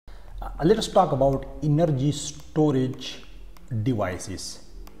Let us talk about energy storage devices.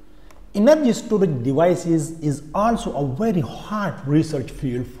 Energy storage devices is also a very hot research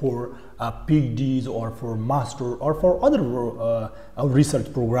field for PhDs or for master or for other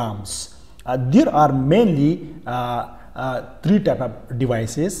research programs. There are mainly three types of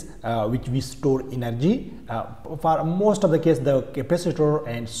devices which we store energy. For most of the case, the capacitor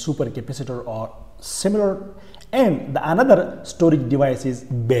and supercapacitor are similar, and another storage device is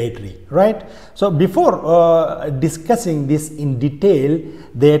battery, right? So before discussing this in detail,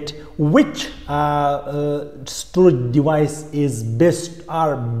 that which storage device is best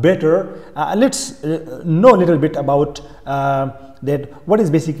or better, let's know a little bit about that what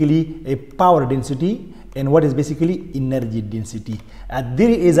is basically a power density and what is basically energy density. There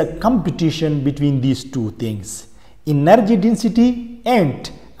is a competition between these two things, energy density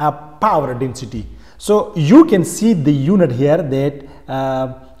and power density. So you can see the unit here that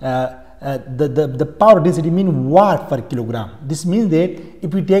the power density means watt per kilogram. This means that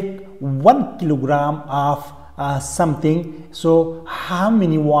if we take 1 kilogram of something, so how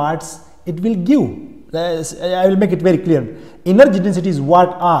many watts it will give? I will make it very clear. Energy density is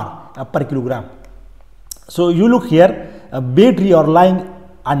watt hour per kilogram. So you look here, a battery are lying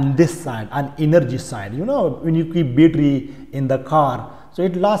on this side, on energy side. You know, when you keep battery in the car, so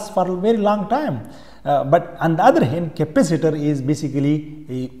it lasts for a very long time. But on the other hand, capacitor is basically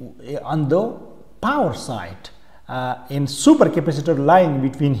on the power side. In supercapacitor lying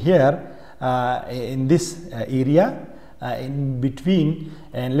between here, in this area, in between,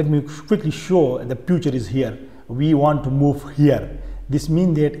 and let me quickly show the future is here. We want to move here. This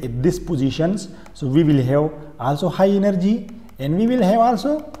means that at these positions, so we will have also high energy and we will have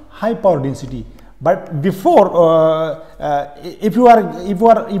also high power density. But before, if you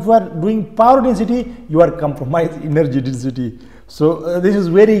are doing power density, you are compromising energy density. So this is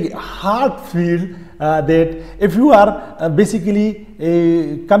very hard field that if you are basically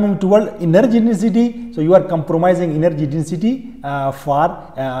coming toward energy density, so you are compromising energy density for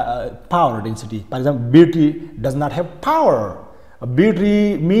power density. For example, battery does not have power. A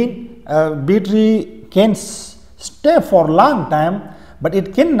battery battery can stay for a long time, but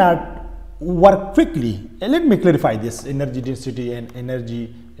it cannot work quickly. Let me clarify this energy density and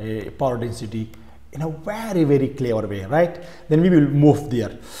energy power density in a very clever way, right? Then we will move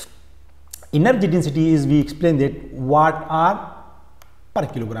there. Energy density is, we explained that watt hour per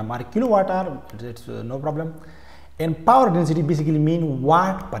kilogram or kilowatt hour, it's no problem. And power density basically means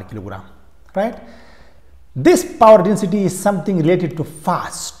watt per kilogram, right? This power density is something related to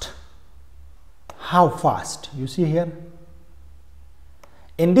fast. How fast? You see here.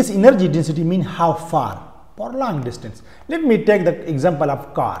 And this energy density means how far, for long distance. Let me take the example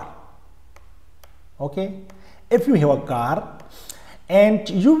of car. Okay, if you have a car and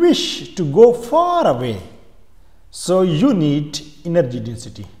you wish to go far away, so you need energy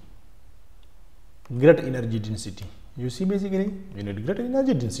density, great energy density. You see, basically you need great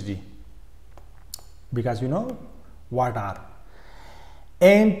energy density because you know watt hour,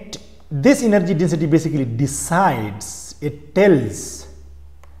 and this energy density basically decides, it tells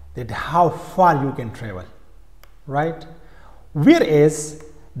that how far you can travel, right? Whereas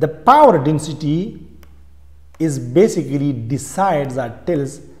the power density is basically decides or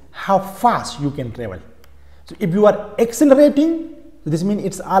tells how fast you can travel. So if you are accelerating, this means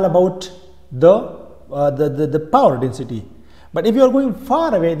it's all about the power density. But if you are going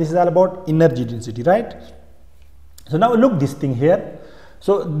far away, this is all about energy density, right? So now look this thing here.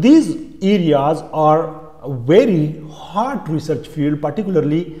 So these areas are a very hot research field,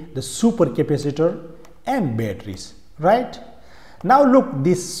 particularly the supercapacitor and batteries, right? Now look,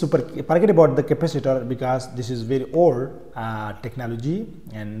 this forget about the capacitor because this is very old technology,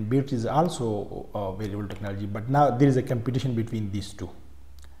 and battery is also very old technology, but now there is a competition between these two,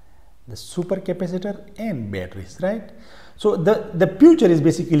 the supercapacitor and batteries, right? So the future is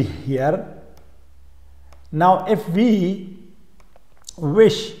basically here. Now if we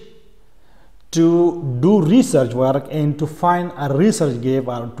wish to do research work and to find a research gap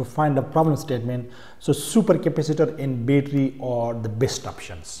or to find a problem statement, so supercapacitor and battery are the best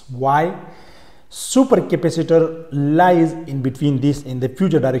options. Why? Supercapacitor lies in between this, and the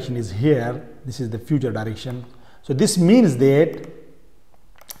future direction is here. This is the future direction. So this means that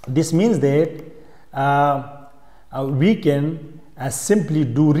we can simply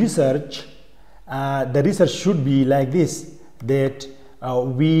do research. The research should be like this, that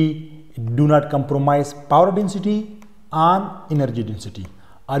we do not compromise power density on energy density,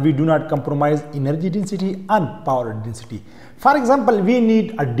 or we do not compromise energy density on power density. For example, we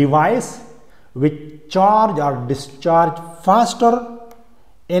need a device which charge or discharge faster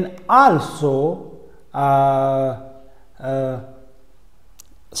and also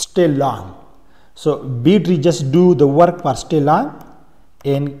stay long. So battery just do the work for stay long,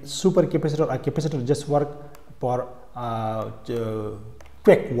 and supercapacitor or capacitor just work for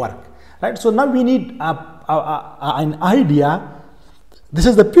quick work, right? So now we need an idea. This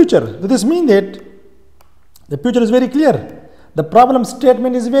is the future. This means that the future is very clear. The problem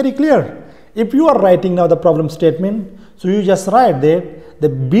statement is very clear. If you are writing now the problem statement, so you just write that the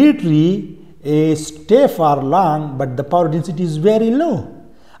battery stay for long, but the power density is very low.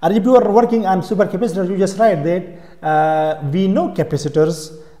 Or if you are working on supercapacitor, you just write that we know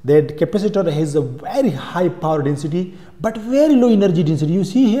capacitors, that capacitor has a very high power density but very low energy density. You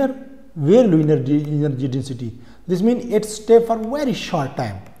see here, very low energy density. This means it stay for very short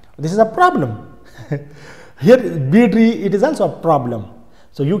time. This is a problem. Here battery, it is also a problem.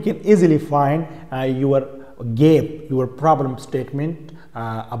 So you can easily find your gap, your problem statement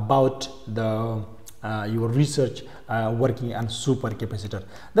about the your research working on supercapacitor.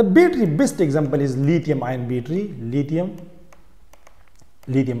 The battery best example is lithium ion battery, lithium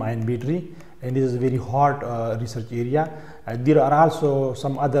ion battery, and this is a very hot research area. There are also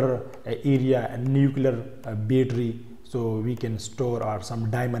some other area, nuclear battery, so we can store, or some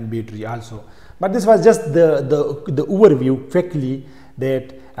diamond battery also. But this was just the overview quickly,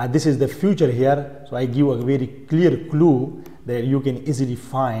 that this is the future here. So I give a very clear clue that you can easily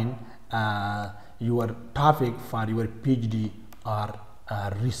find your topic for your PhD or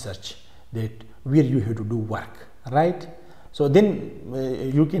research, that where you have to do work, right? So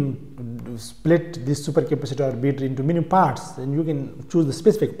then you can split this supercapacitor battery into many parts, and you can choose the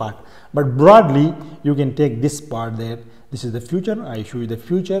specific part. But broadly, you can take this part there. This is the future. I show you the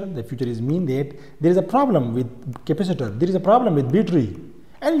future. The future is mean that there is a problem with capacitor, there is a problem with battery,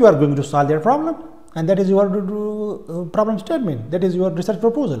 and you are going to solve that problem. And that is your problem statement. That is your research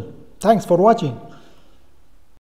proposal. Thanks for watching.